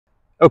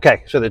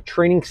Okay, so the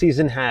training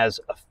season has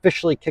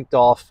officially kicked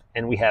off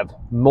and we have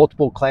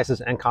multiple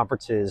classes and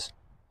conferences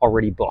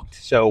already booked.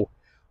 So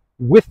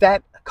with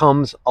that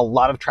comes a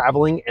lot of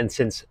traveling, and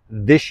since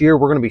this year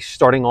we're going to be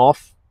starting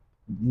off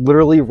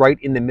literally right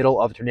in the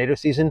middle of tornado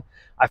season,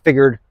 I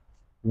figured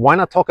why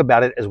not talk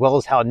about it as well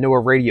as how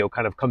NOAA radio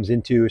kind of comes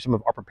into some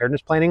of our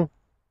preparedness planning.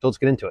 So let's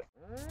get into it.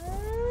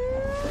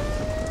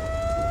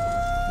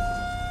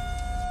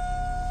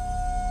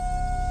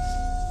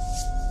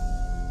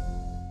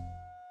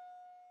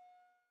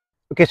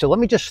 Okay, so let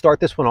me just start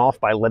this one off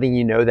by letting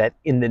you know that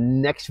in the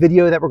next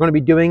video that we're going to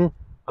be doing,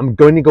 I'm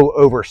going to go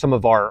over some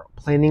of our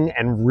planning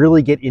and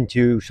really get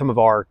into some of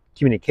our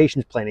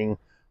communications planning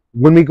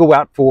when we go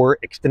out for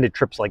extended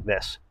trips like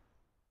this.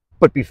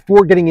 But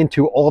before getting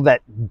into all of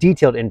that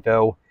detailed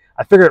info,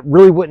 I figured it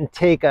really wouldn't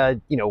take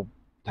to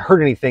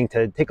hurt anything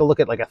to take a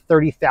look at like a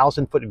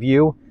 30,000 foot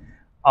view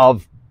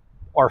of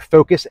our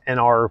focus and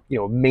our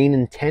main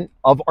intent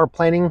of our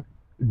planning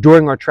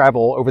during our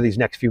travel over these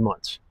next few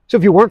months. So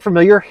if you weren't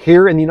familiar,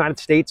 here in the United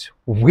States,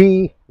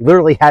 we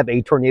literally have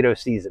a tornado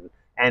season,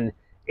 and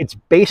it's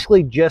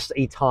basically just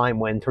a time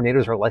when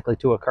tornadoes are likely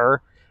to occur.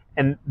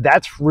 And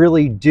that's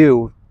really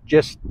due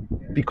just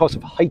because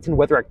of heightened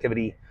weather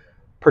activity,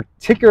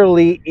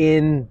 particularly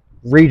in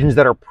regions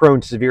that are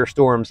prone to severe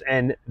storms.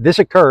 And this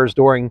occurs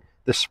during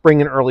the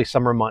spring and early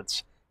summer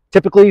months,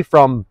 typically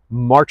from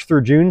March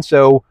through June.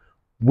 So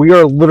we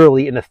are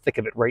literally in the thick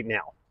of it right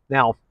now.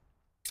 Now,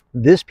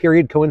 this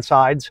period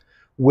coincides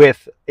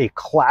with a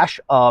clash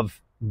of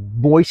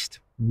moist,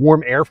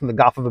 warm air from the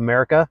Gulf of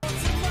America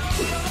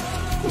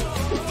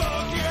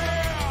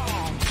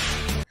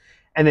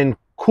and then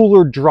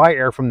cooler, dry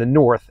air from the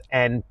north.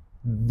 And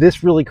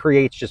this really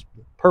creates just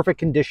perfect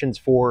conditions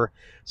for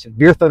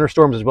severe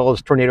thunderstorms as well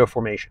as tornado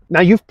formation. Now,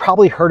 you've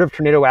probably heard of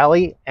Tornado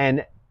Alley,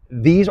 and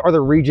these are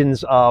the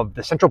regions of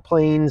the Central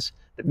Plains,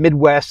 the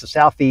Midwest, the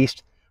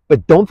Southeast.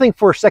 But don't think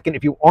for a second,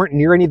 if you aren't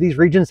near any of these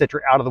regions, that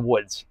you're out of the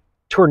woods.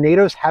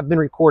 Tornadoes have been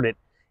recorded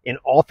in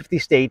all 50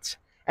 states,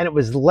 and it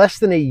was less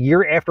than a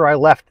year after I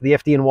left the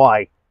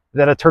FDNY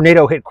that a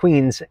tornado hit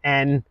Queens.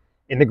 And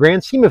in the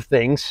grand scheme of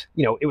things,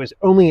 it was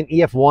only an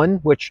EF1,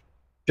 which,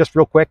 just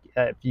real quick,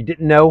 if you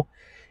didn't know,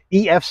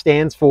 EF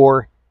stands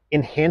for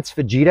Enhanced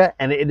Fujita,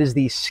 and it is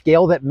the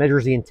scale that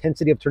measures the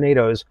intensity of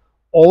tornadoes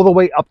all the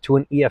way up to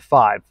an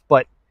EF5.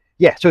 But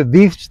yeah, so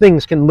these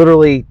things can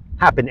literally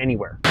happen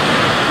anywhere.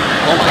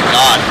 Oh my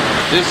God.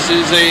 This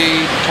is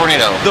a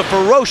tornado. The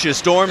ferocious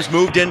storms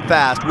moved in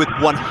fast with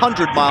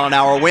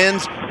 100-mile-an-hour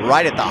winds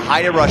right at the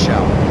height of rush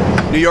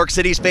hour. New York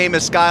City's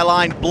famous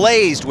skyline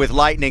blazed with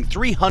lightning,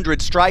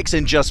 300 strikes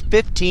in just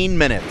 15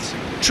 minutes.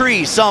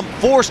 Trees, some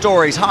 4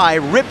 stories high,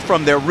 ripped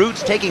from their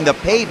roots, taking the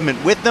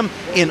pavement with them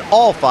in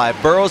all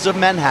 5 boroughs of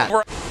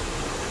Manhattan.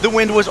 The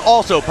wind was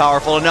also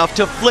powerful enough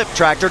to flip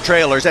tractor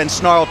trailers and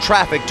snarl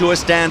traffic to a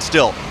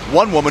standstill.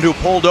 One woman who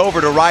pulled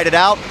over to ride it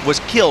out was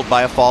killed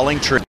by a falling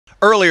tree.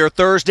 Earlier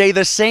Thursday,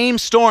 the same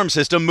storm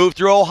system moved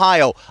through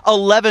Ohio.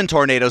 11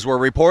 tornadoes were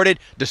reported,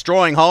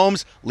 destroying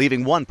homes,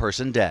 leaving 1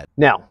 person dead.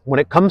 Now, when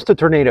it comes to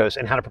tornadoes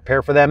and how to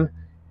prepare for them,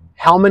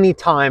 how many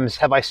times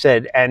have I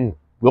said, and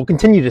will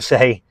continue to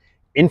say,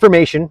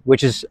 information,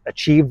 which is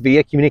achieved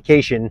via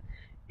communication,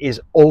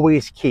 is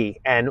always key.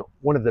 And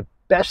one of the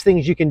best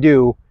things you can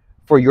do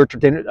for your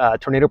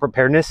tornado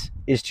preparedness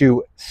is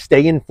to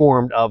stay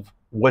informed of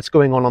what's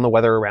going on the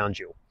weather around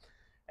you.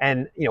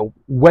 And,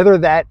 whether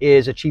that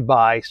is achieved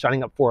by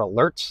signing up for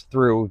alerts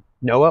through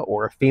NOAA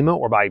or FEMA,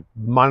 or by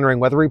monitoring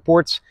weather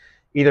reports,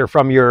 either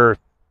from your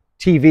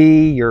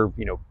TV, your,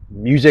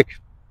 music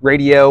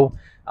radio,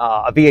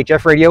 a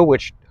VHF radio,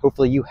 which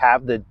hopefully you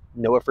have the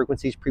NOAA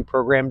frequencies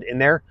pre-programmed in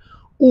there,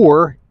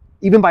 or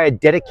even by a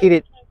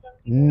dedicated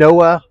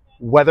NOAA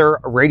weather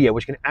radio,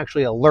 which can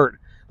actually alert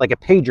like a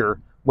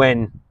pager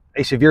when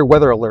a severe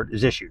weather alert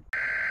is issued.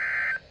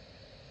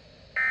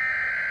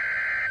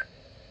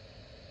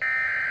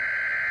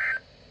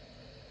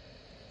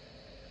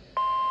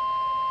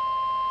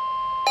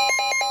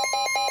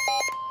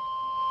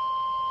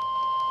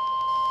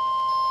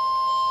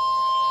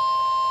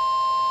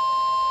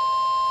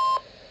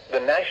 The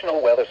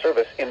National Weather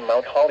Service in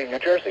Mount Holly, New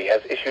Jersey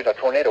has issued a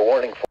tornado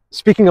warning.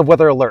 Speaking of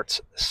weather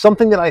alerts,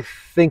 something that I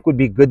think would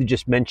be good to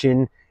just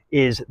mention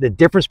is the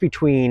difference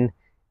between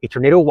a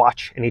tornado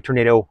watch and a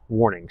tornado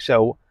warning.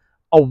 So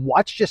a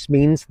watch just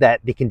means that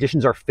the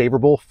conditions are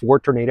favorable for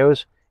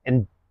tornadoes,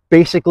 and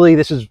basically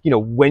this is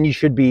when you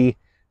should be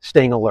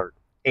staying alert.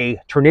 A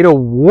tornado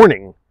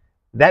warning,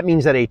 that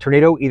means that a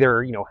tornado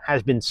either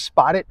has been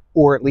spotted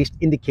or at least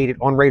indicated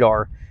on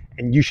radar,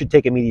 and you should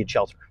take immediate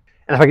shelter.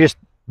 And if I could just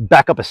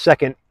back up a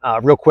second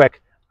real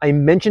quick, I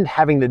mentioned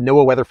having the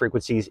NOAA weather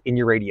frequencies in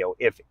your radio.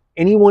 If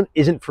anyone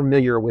isn't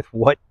familiar with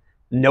what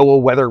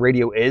NOAA weather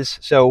radio is,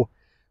 so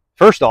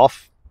first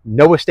off,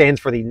 NOAA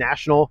stands for the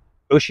National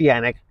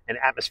Oceanic and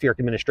Atmospheric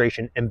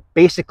Administration, and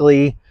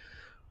basically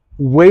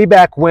way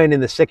back when in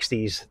the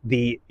 60s,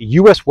 the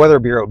U.S. Weather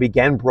Bureau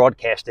began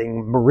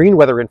broadcasting marine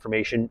weather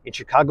information in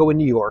Chicago and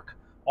New York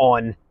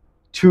on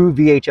 2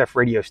 VHF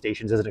radio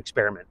stations as an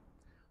experiment.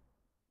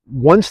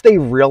 Once they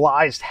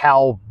realized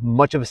how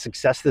much of a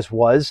success this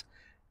was,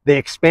 they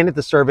expanded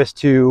the service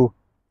to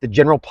the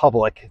general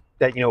public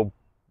that,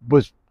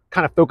 was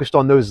kind of focused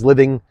on those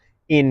living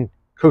in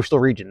coastal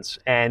regions.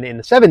 And in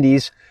the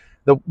 70s,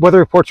 the weather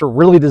reports were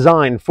really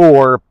designed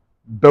for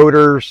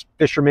boaters,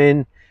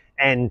 fishermen,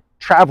 and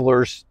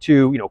travelers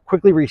to,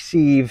 quickly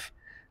receive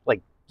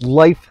like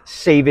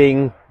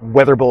life-saving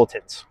weather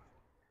bulletins.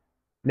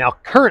 Now,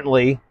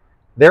 currently,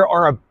 there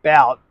are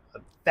about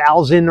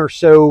 1,000 or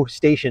so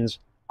stations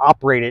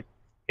operated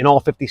in all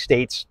 50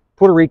 states,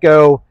 Puerto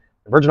Rico,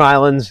 the Virgin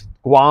Islands,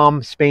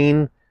 Guam,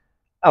 Spain.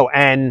 Oh,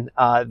 and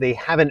they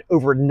have an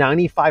over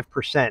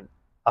 95%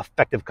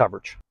 effective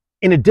coverage.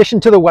 In addition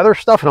to the weather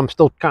stuff, and I'm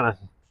still kind of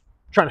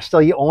trying to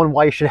sell you on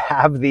why you should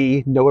have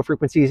the NOAA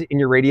frequencies in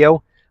your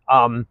radio,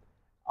 I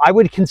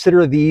would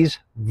consider these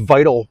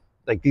vital,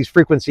 like these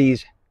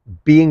frequencies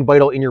being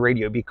vital in your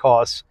radio,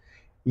 because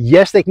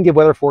yes, they can give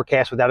weather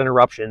forecasts without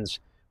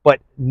interruptions,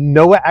 but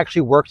NOAA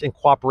actually works in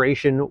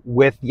cooperation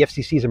with the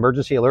FCC's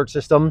emergency alert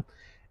system,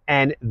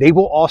 and they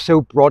will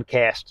also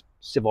broadcast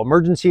civil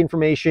emergency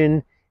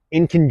information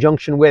in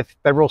conjunction with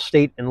federal,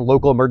 state, and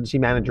local emergency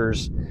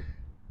managers.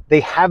 They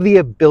have the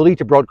ability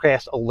to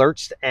broadcast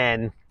alerts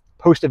and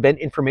post-event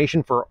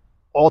information for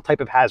all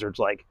type of hazards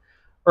like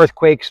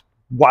earthquakes,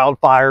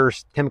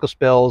 wildfires, chemical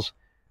spills,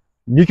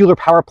 nuclear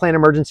power plant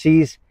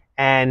emergencies,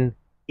 and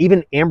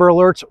even Amber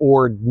Alerts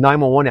or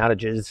 911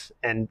 outages,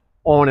 and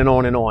on and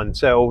on and on.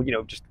 So,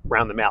 just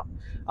round them out.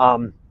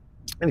 And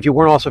if you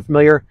weren't also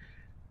familiar,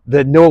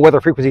 the NOAA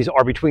weather frequencies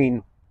are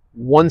between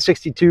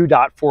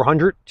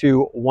 162.400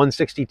 to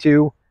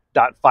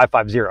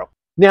 162.550.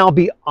 Now,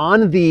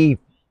 beyond the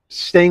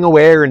staying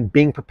aware and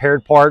being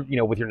prepared part,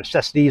 with your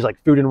necessities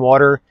like food and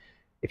water,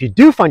 if you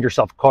do find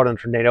yourself caught in a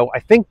tornado, I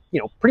think,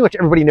 pretty much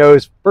everybody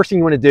knows first thing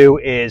you want to do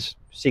is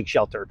seek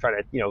shelter.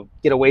 Try to,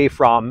 get away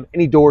from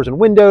any doors and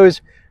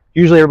windows.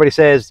 Usually everybody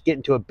says get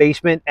into a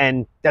basement,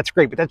 and that's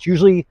great, but that's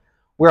usually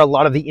where a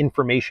lot of the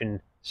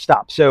information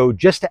stops. So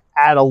just to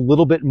add a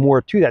little bit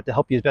more to that to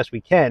help you as best we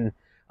can,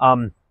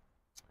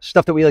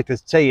 stuff that we like to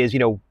say is,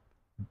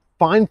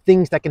 find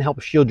things that can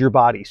help shield your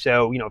body.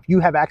 So, if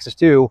you have access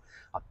to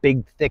a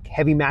big, thick,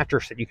 heavy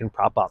mattress that you can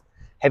prop up,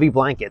 heavy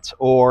blankets,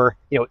 or,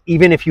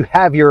 even if you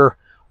have your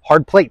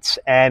hard plates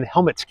and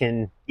helmets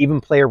can even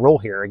play a role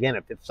here. Again,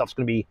 if stuff's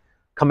going to be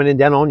coming in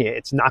down on you,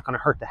 it's not going to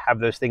hurt to have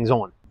those things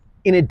on.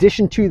 In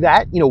addition to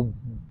that,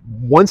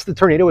 once the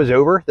tornado is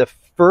over, the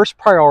first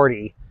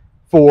priority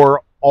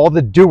for all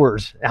the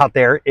doers out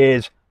there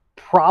is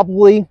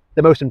probably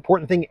the most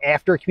important thing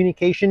after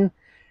communication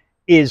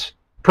is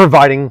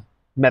providing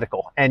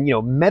medical. And,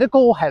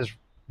 medical has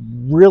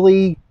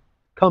really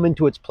come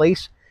into its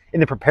place in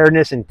the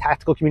preparedness and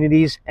tactical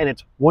communities. And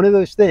it's one of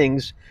those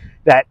things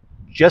that,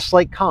 just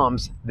like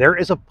comms, there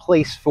is a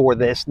place for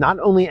this, not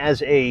only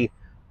as a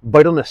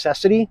vital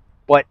necessity,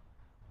 but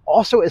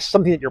also as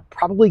something that you're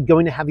probably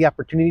going to have the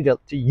opportunity to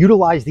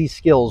utilize these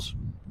skills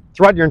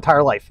throughout your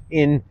entire life.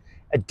 In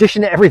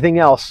addition to everything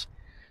else,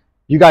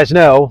 you guys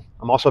know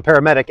I'm also a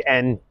paramedic,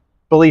 and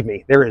believe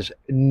me, there is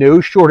no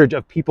shortage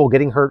of people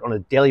getting hurt on a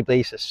daily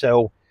basis.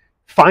 So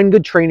find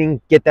good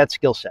training, get that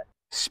skill set.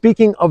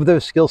 Speaking of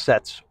those skill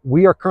sets,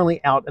 we are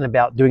currently out and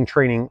about doing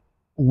training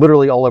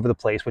literally all over the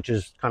place, which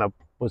is kind of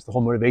was the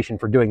whole motivation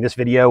for doing this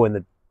video and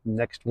the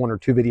next 1 or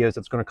 2 videos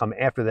that's going to come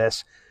after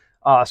this.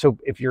 So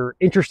if you're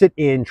interested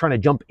in trying to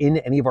jump in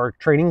any of our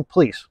training,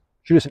 please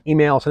shoot us an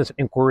email, send us an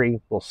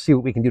inquiry. We'll see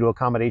what we can do to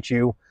accommodate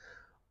you.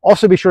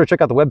 Also, be sure to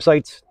check out the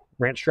websites,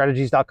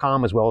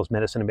 ranchstrategies.com, as well as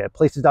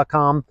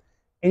medicineandbadplaces.com.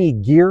 Any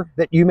gear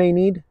that you may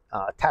need,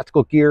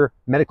 tactical gear,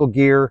 medical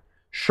gear,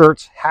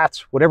 shirts,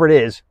 hats, whatever it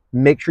is,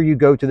 make sure you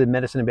go to the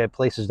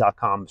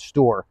medicineandbadplaces.com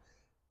store.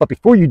 But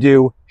before you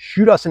do,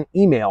 shoot us an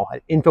email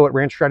at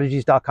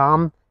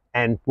info@ranchstrategies.com,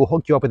 and we'll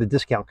hook you up with a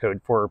discount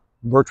code for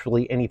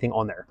virtually anything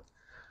on there.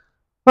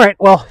 All right,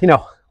 well,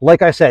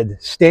 like I said,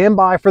 stand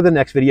by for the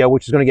next video,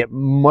 which is going to get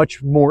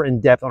much more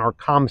in depth on our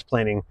comms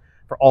planning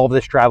for all of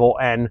this travel.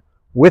 And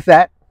with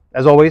that,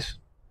 as always,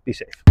 be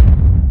safe.